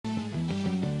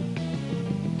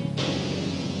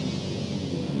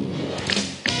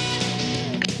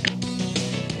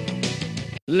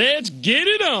Let's get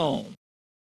it on.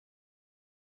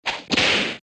 Bob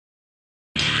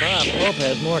Hope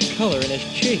has more color in his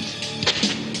cheeks.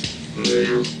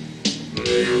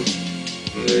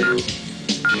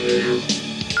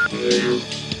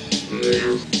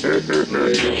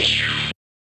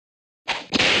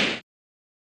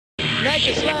 Nice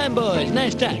to slime, boys.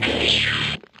 Nice touch.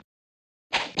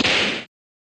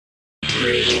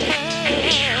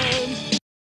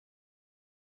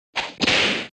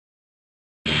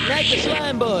 Nice to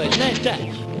slime, boys. Nice touch.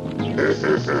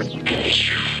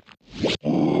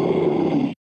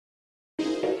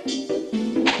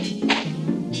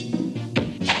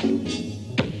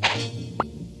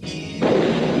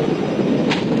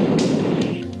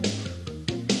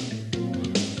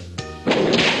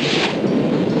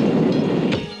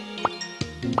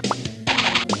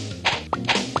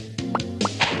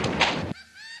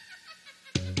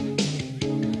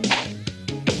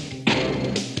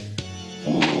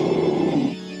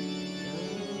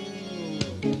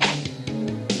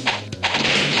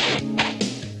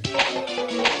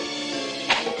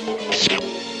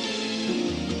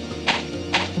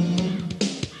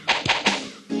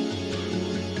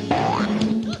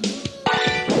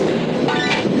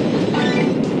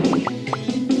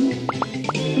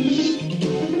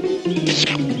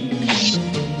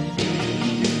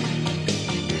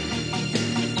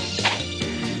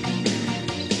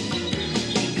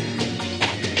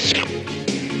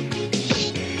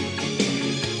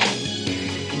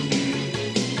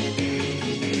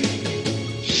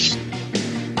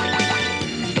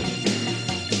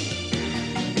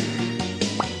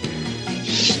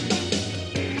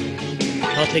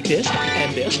 I'll take this,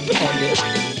 and this, and this.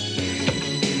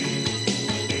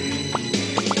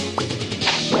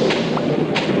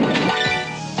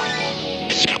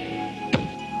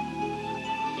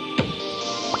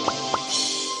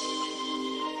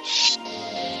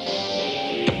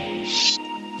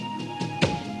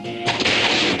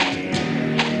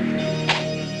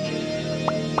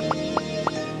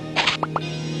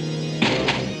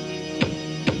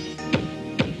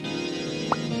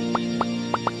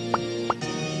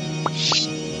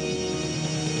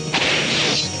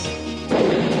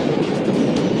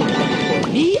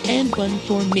 And one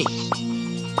for me.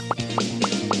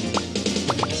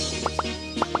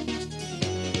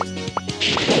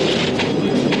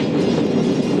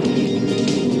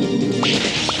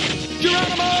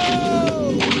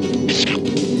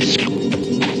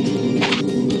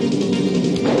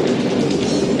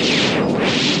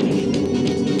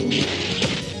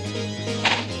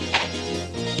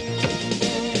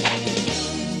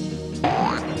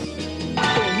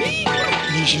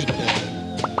 You should know.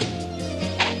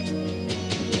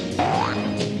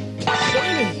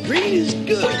 Green is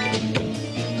good.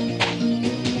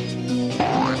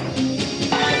 One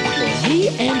for me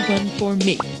and one for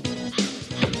me.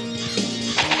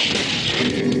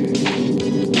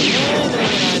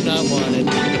 Oh, I'm not wanted.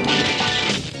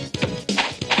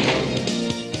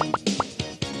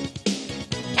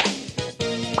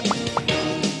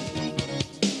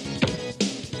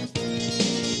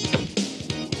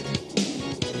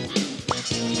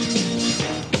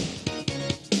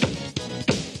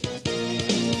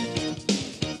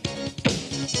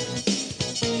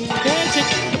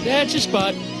 That's a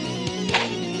spot.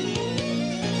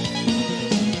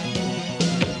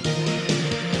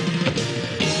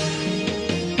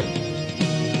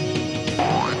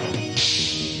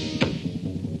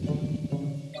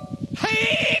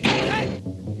 Hey!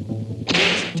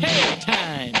 It's tail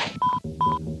time.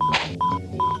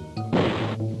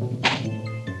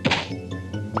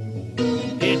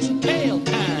 It's tail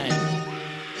time.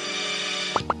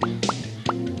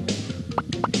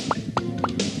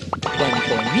 One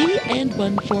for me and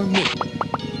one for me.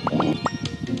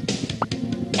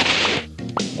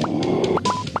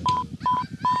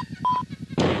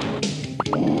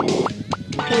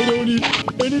 I don't eat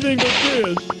anything but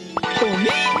this. For me?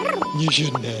 You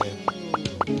shouldn't have.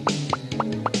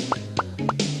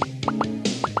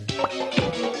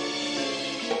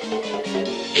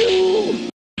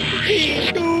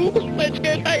 Let's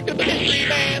get back to the mystery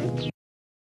man.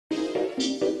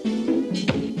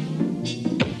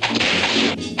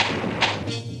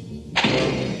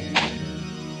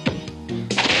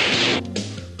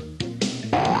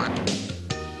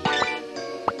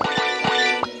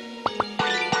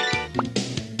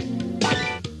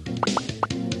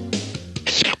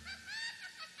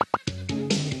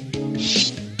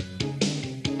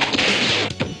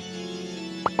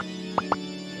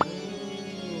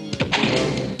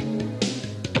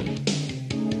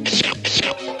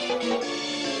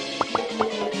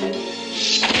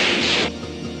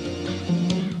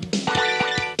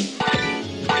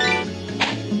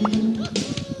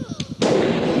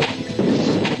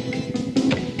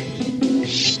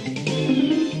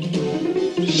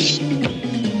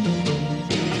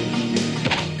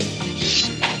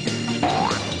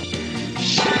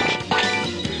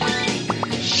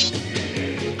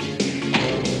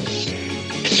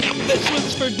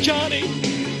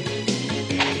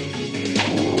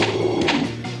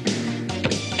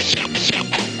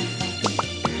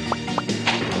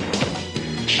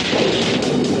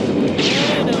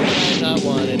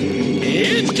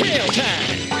 It's tail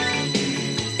time.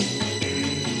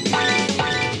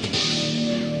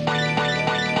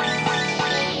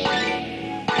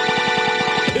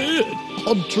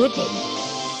 I'm tripping.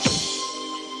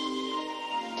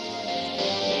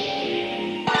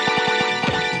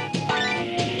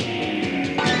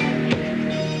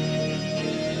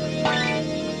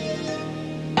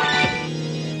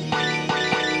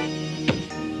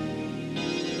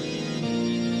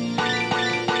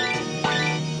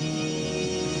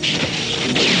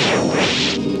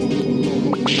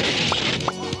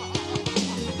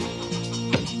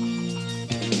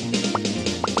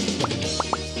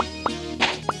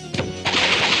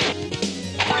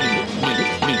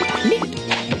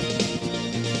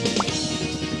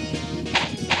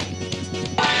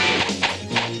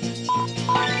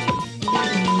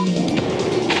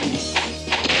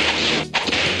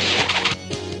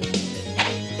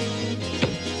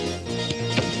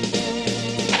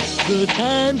 The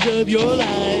times of your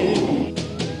life.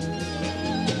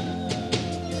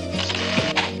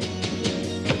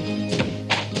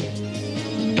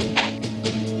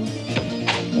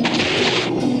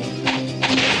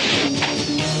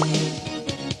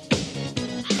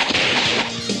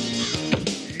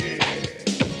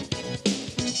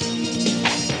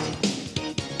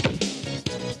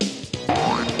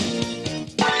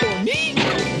 For me?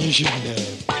 You shouldn't have.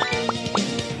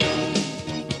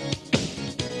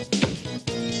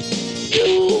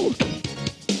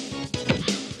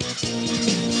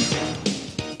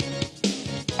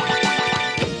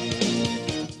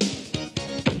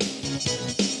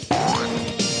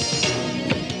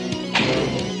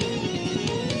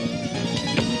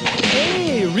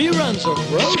 Hey, reruns of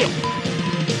Frodo.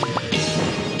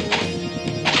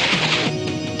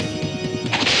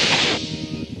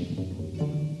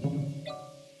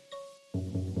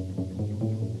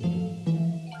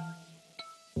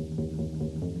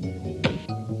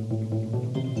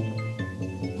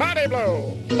 Body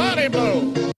blow! Body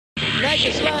blow!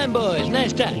 Nice slime boys,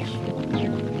 nice touch.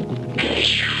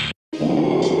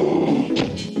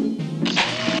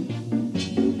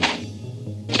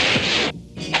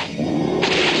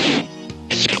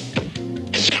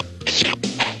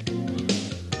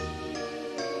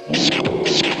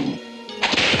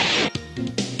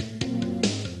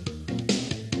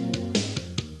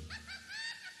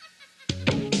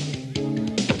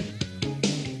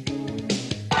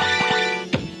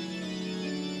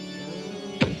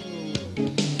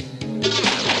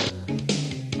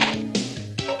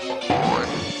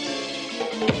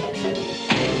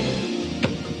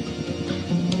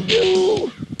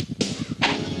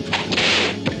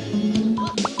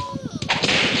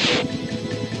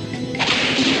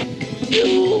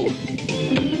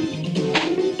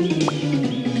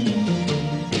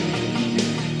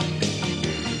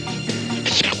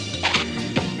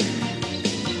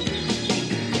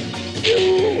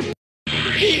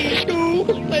 Hey, Stu,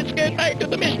 let's get back to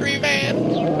the mystery van.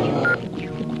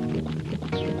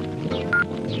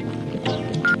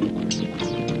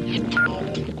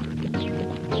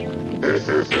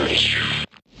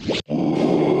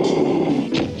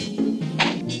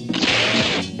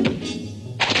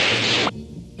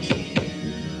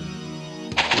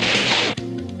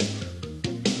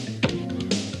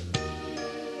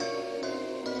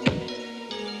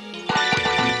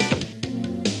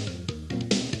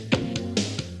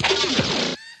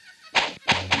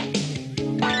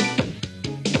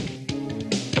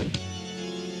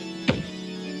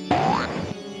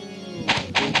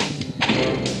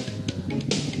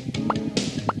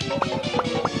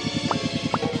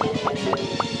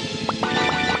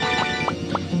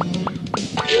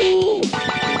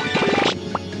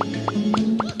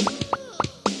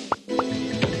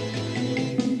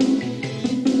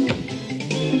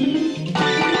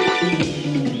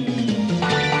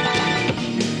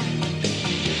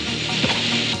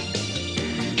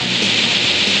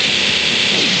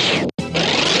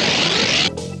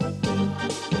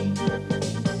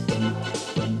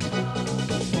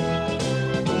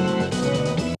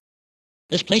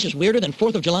 This place is weirder than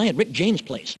 4th of July at Rick James'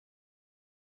 place.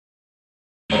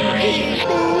 Hey, Stu,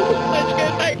 let's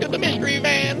get back to the mystery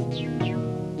van.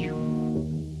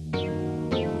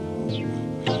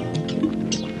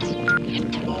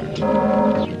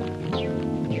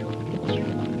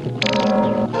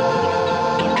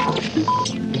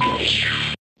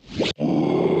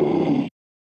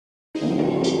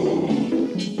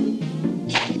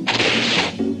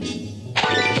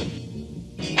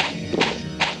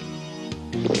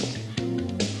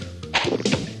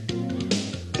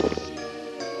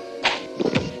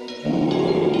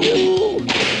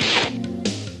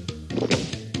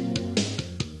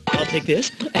 I'll take this,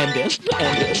 and this,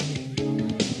 and this.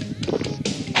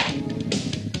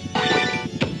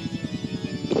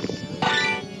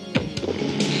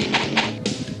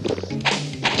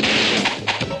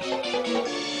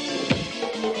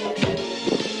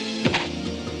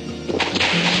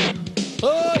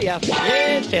 Oh, yeah,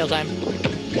 it's tail time.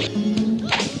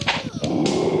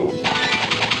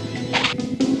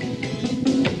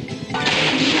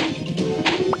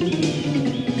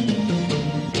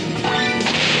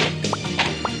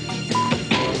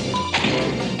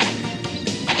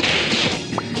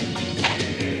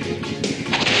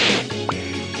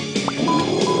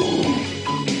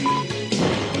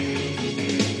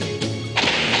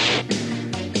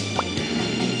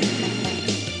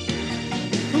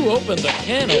 Who opened the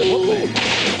can of whooping?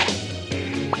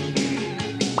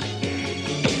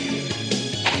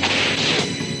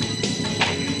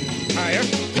 Higher,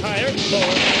 higher,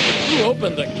 lower. Who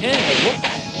opened the can of whooping?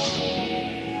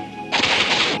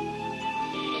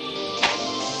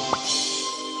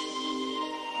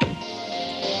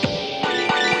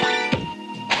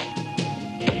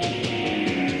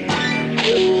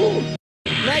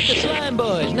 Like the slime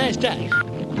boys, nice touch.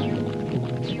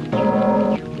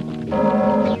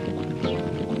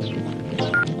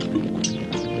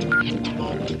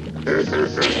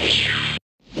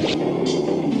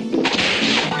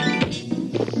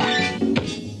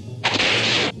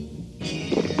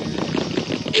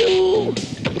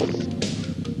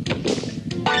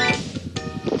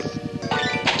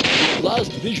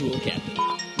 Lost visual, Captain.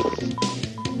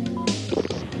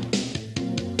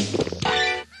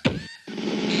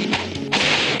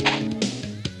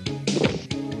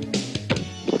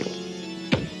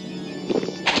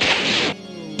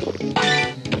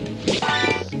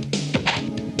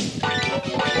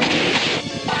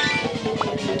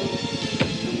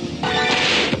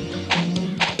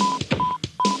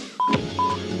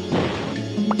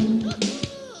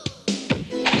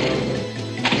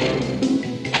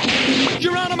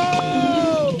 Geronimo!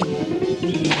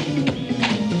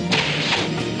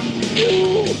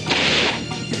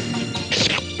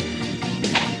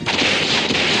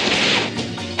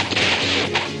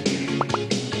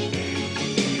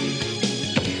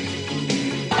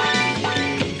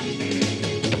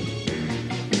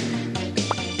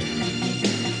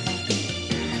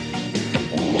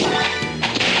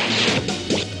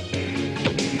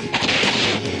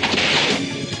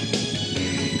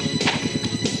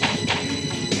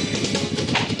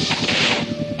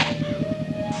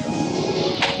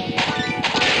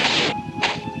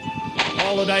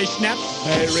 Holiday snap.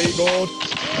 Very good.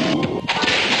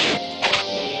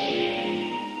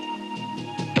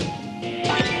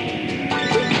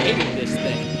 Hated this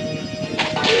thing.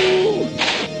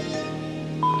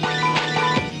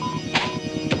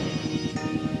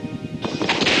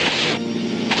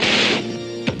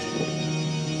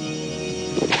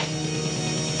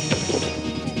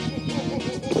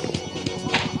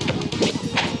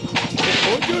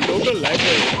 Support your local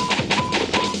library.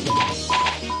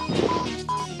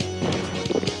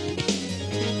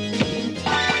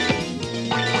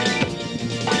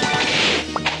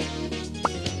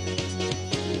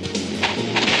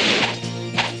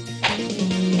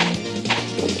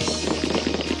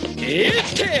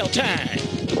 It's tail time!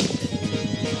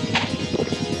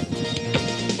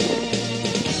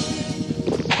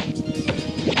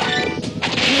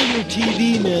 Kill your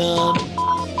TV, man.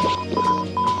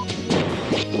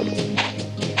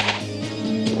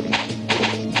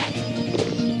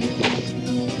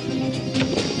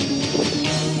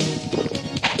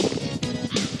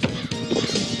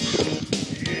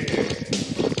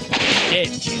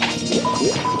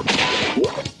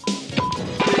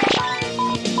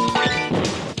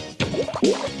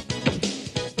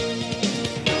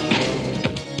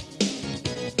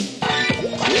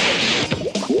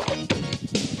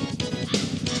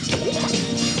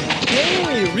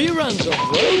 Hey, reruns of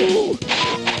Road.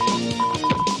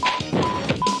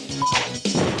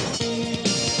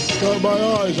 Got my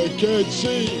eyes, I can't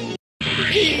see.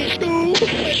 Easy, Scoob.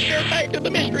 Let's get back to the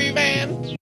mystery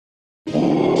van.